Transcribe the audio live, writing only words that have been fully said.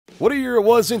What a year it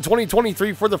was in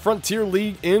 2023 for the Frontier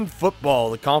League in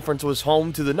football. The conference was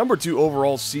home to the number 2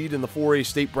 overall seed in the 4A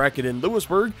state bracket in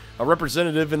Lewisburg, a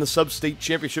representative in the sub-state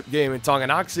championship game in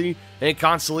Tonganoxie, and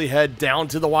constantly had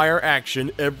down-to-the-wire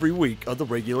action every week of the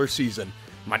regular season.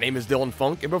 My name is Dylan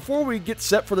Funk, and before we get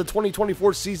set for the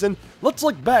 2024 season, let's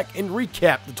look back and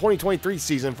recap the 2023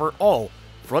 season for all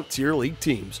Frontier League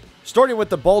teams. Starting with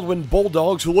the Baldwin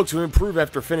Bulldogs, who look to improve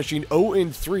after finishing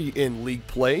 0-3 in league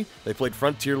play. They played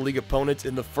Frontier League opponents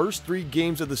in the first 3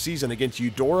 games of the season against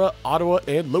Eudora, Ottawa,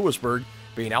 and Lewisburg,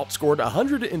 being outscored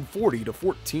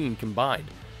 140-14 combined.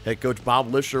 Head coach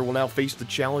Bob Lisher will now face the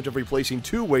challenge of replacing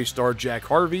two-way star Jack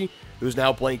Harvey, who is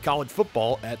now playing college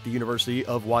football at the University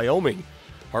of Wyoming.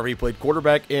 Harvey played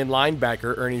quarterback and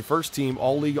linebacker, earning first-team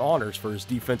All-League honors for his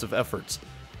defensive efforts.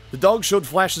 The Dogs showed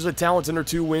flashes of talent in their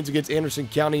 2 wins against Anderson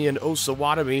County and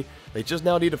Osawatomie. They just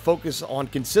now need to focus on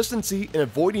consistency and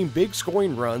avoiding big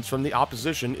scoring runs from the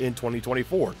opposition in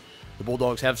 2024. The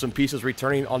Bulldogs have some pieces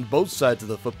returning on both sides of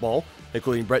the football,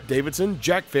 including Brett Davidson,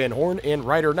 Jack Van Horn, and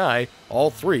Ryder Nye, all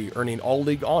 3 earning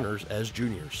All-League honors as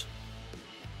juniors.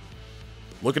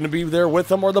 Looking to be there with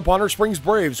them are the Bonner Springs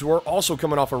Braves, who are also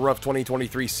coming off a rough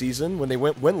 2023 season when they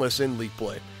went winless in league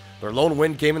play. Their lone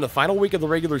win came in the final week of the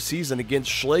regular season against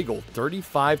Schlegel,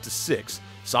 35-6.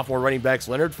 Sophomore running backs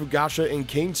Leonard Fugasha and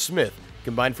Kane Smith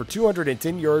combined for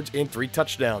 210 yards and 3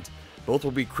 touchdowns. Both will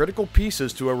be critical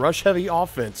pieces to a rush-heavy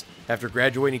offense after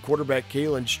graduating quarterback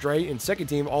Kalen Stray and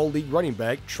second-team All-League running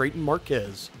back Trayton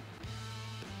Marquez.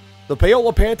 The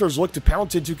Paola Panthers look to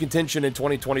pounce into contention in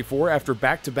 2024 after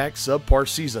back-to-back subpar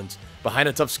seasons. Behind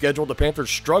a tough schedule, the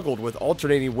Panthers struggled with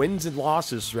alternating wins and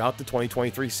losses throughout the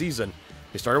 2023 season.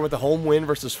 They started with a home win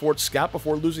versus Fort Scott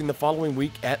before losing the following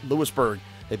week at Lewisburg.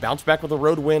 They bounced back with a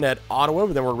road win at Ottawa,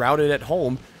 but then were routed at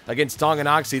home against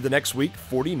Tonganoxie the next week,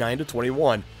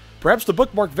 49-21. Perhaps the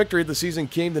bookmark victory of the season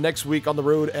came the next week on the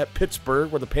road at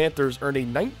Pittsburgh, where the Panthers earned a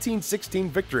 19-16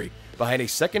 victory behind a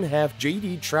second-half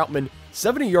J.D. Troutman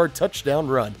 70-yard touchdown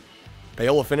run.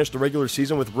 Paola finished the regular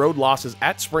season with road losses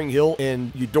at Spring Hill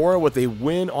and Eudora, with a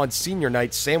win on senior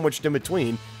night sandwiched in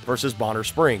between versus Bonner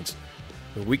Springs.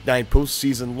 The Week 9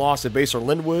 postseason loss at Basehor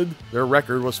Linwood, their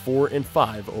record was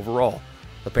 4-5 overall.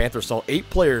 The Panthers saw 8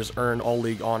 players earn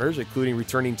All-League honors, including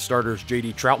returning starters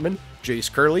J.D. Troutman,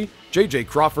 Jace Curley, J.J.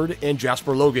 Crawford, and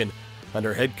Jasper Logan.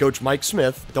 Under head coach Mike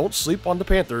Smith, don't sleep on the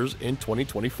Panthers in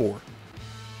 2024.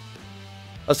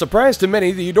 A surprise to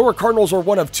many, the Eudora Cardinals are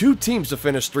one of 2 teams to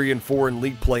finish 3-4 in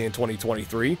league play in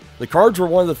 2023. The Cards were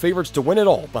one of the favorites to win it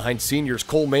all, behind seniors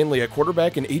Cole Manley at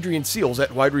quarterback and Adrian Seals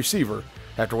at wide receiver.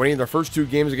 After winning their first 2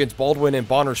 games against Baldwin and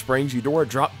Bonner Springs, Eudora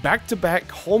dropped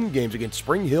back-to-back home games against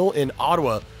Spring Hill and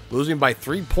Ottawa, losing by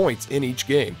 3 points in each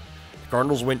game. The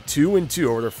Cardinals went 2-2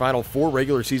 over their final 4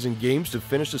 regular season games to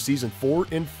finish the season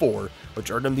 4-4,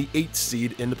 which earned them the 8th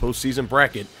seed in the postseason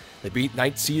bracket. They beat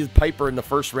 9th-seeded Piper in the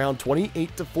first round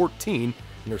 28-14, and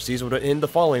their season would end the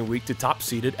following week to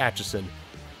top-seeded Atchison.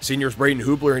 Seniors Braden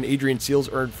Hubler and Adrian Seals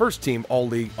earned first-team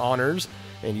All-League honors,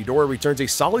 and Eudora returns a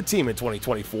solid team in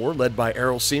 2024, led by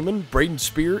Errol Seaman, Braden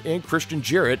Spear, and Christian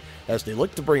Jarrett, as they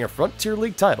look to bring a Frontier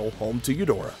League title home to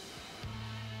Eudora.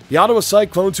 The Ottawa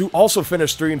Cyclones, who also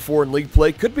finished 3-4 in league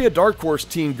play, could be a dark horse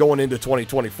team going into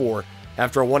 2024.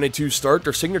 After a 1-2 start,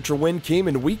 their signature win came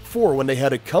in Week 4 when they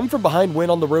had a come-from-behind win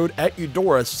on the road at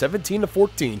Eudora,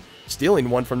 17-14,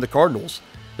 stealing one from the Cardinals.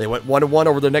 They went 1-1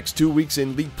 over the next 2 weeks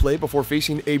in league play before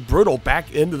facing a brutal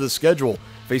back end of the schedule,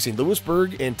 facing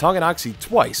Lewisburg and Tonganoxie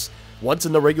twice, once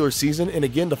in the regular season and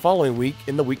again the following week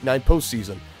in the Week 9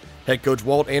 postseason. Head coach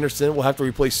Walt Anderson will have to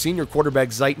replace senior quarterback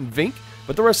Zayton Vink,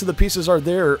 but the rest of the pieces are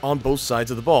there on both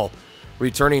sides of the ball.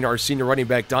 Returning are senior running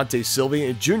back Dante Sylvie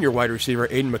and junior wide receiver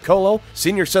Aiden McCullough.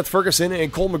 Senior Seth Ferguson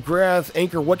and Cole McGrath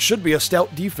anchor what should be a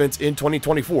stout defense in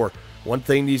 2024. One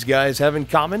thing these guys have in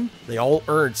common, they all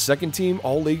earned second-team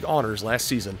All-League honors last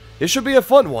season. It should be a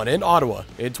fun one in Ottawa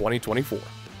in 2024.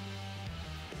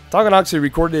 Tonganoxie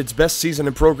recorded its best season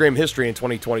in program history in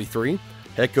 2023.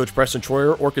 Head coach Preston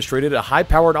Troyer orchestrated a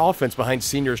high-powered offense behind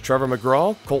seniors Trevor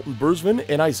McGraw, Colton Bruisman,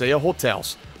 and Isaiah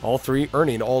Holthouse, all 3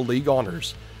 earning All-League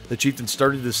honors. The Chieftains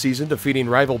started the season defeating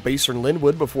rival Basehor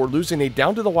Linwood before losing a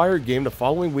down-to-the-wire game the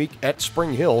following week at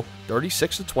Spring Hill,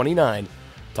 36-29.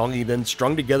 Tongi then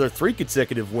strung together 3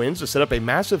 consecutive wins to set up a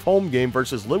massive home game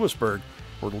versus Lewisburg,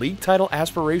 where league title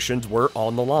aspirations were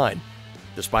on the line.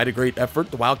 Despite a great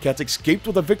effort, the Wildcats escaped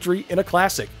with a victory in a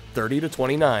classic,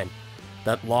 30-29.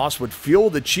 That loss would fuel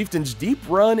the Chieftains' deep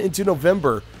run into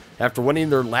November after winning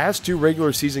their last 2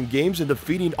 regular season games and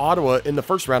defeating Ottawa in the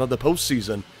first round of the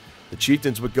postseason. The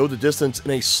Chieftains would go the distance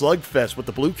in a slugfest with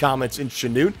the Blue Comets in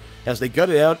Chanute as they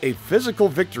gutted out a physical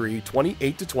victory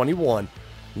 28-21.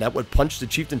 and that would punch the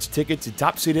Chieftains' ticket to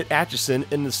top-seeded Atchison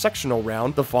in the sectional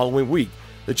round the following week.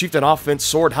 The Chieftain offense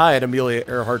soared high at Amelia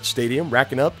Earhart Stadium,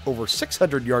 racking up over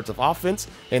 600 yards of offense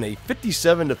and a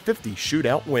 57-50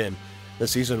 shootout win. The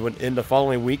season would end the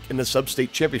following week in the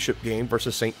sub-state championship game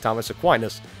versus St. Thomas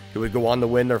Aquinas, who would go on to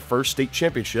win their first state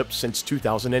championship since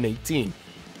 2018.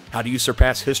 How do you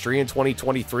surpass history in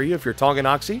 2023 if you're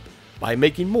Tonganoxie? By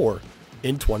making more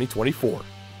in 2024.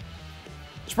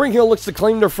 Spring Hill looks to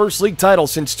claim their first league title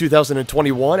since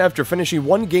 2021 after finishing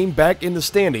one game back in the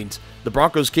standings. The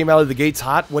Broncos came out of the gates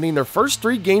hot, winning their first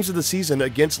 3 games of the season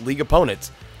against league opponents.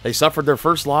 They suffered their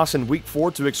first loss in Week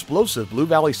 4 to explosive Blue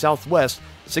Valley Southwest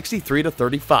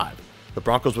 63-35. The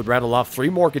Broncos would rattle off 3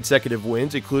 more consecutive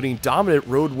wins, including dominant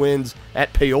road wins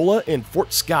at Paola and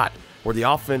Fort Scott, where the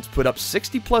offense put up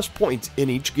 60-plus points in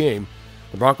each game.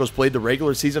 The Broncos played the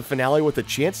regular season finale with a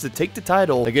chance to take the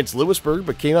title against Lewisburg,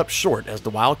 but came up short as the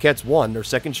Wildcats won their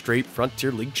second straight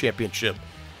Frontier League championship.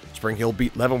 Spring Hill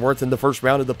beat Leavenworth in the first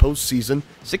round of the postseason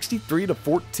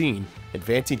 63-14,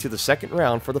 advancing to the second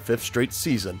round for the 5th straight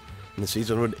season. And the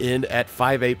season would end at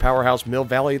 5A powerhouse Mill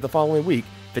Valley the following week,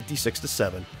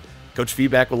 56-7. Coach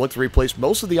Feedback will look to replace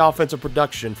most of the offensive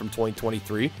production from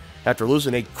 2023 after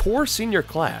losing a core senior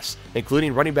class,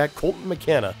 including running back Colton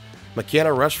McKenna.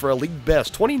 McKenna rushed for a league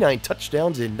best 29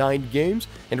 touchdowns in 9 games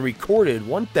and recorded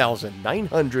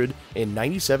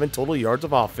 1,997 total yards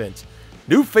of offense.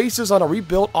 New faces on a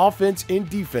rebuilt offense and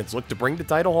defense look to bring the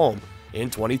title home in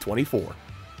 2024.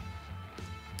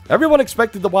 Everyone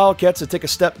expected the Wildcats to take a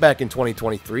step back in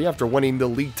 2023 after winning the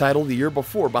league title the year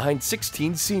before behind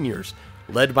 16 seniors.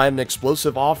 Led by an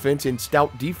explosive offense and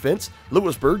stout defense,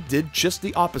 Lewisburg did just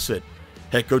the opposite.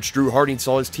 Head coach Drew Harding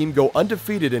saw his team go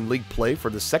undefeated in league play for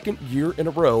the second year in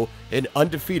a row and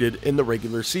undefeated in the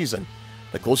regular season.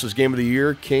 The closest game of the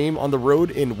year came on the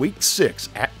road in Week 6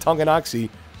 at Tonganoxie,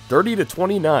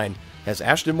 30-29, as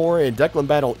Ashton Moore and Declan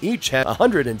Battle each had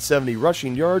 170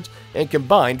 rushing yards and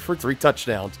combined for 3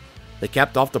 touchdowns. They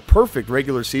capped off the perfect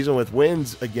regular season with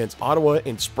wins against Ottawa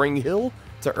and Spring Hill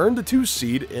to earn the 2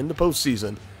 seed in the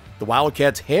postseason. The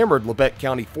Wildcats hammered Labette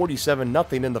County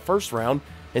 47-0 in the first round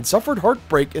and suffered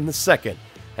heartbreak in the second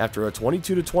after a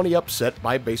 22-20 upset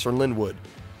by Basehor Linwood.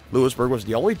 Lewisburg was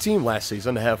the only team last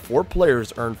season to have 4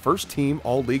 players earn first-team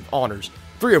All-League honors,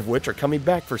 3 of which are coming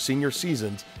back for senior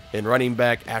seasons, in running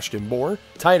back Ashton Moore,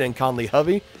 tight end Conley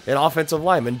Hovey, and offensive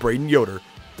lineman Braden Yoder.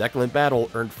 Declan Battle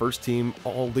earned first-team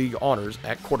All-League honors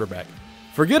at quarterback.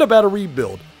 Forget about a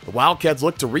rebuild. The Wildcats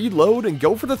look to reload and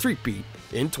go for the three-peat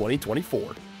in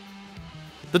 2024.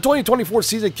 The 2024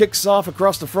 season kicks off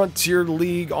across the Frontier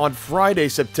League on Friday,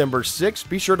 September 6th.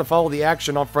 Be sure to follow the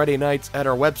action on Friday nights at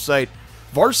our website,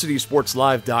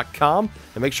 varsitysportslive.com,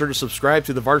 and make sure to subscribe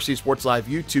to the Varsity Sports Live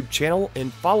YouTube channel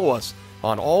and follow us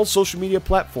on all social media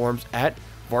platforms at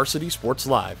Varsity Sports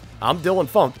Live. I'm Dylan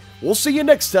Funk. We'll see you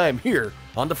next time here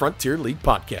on the Frontier League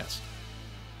Podcast.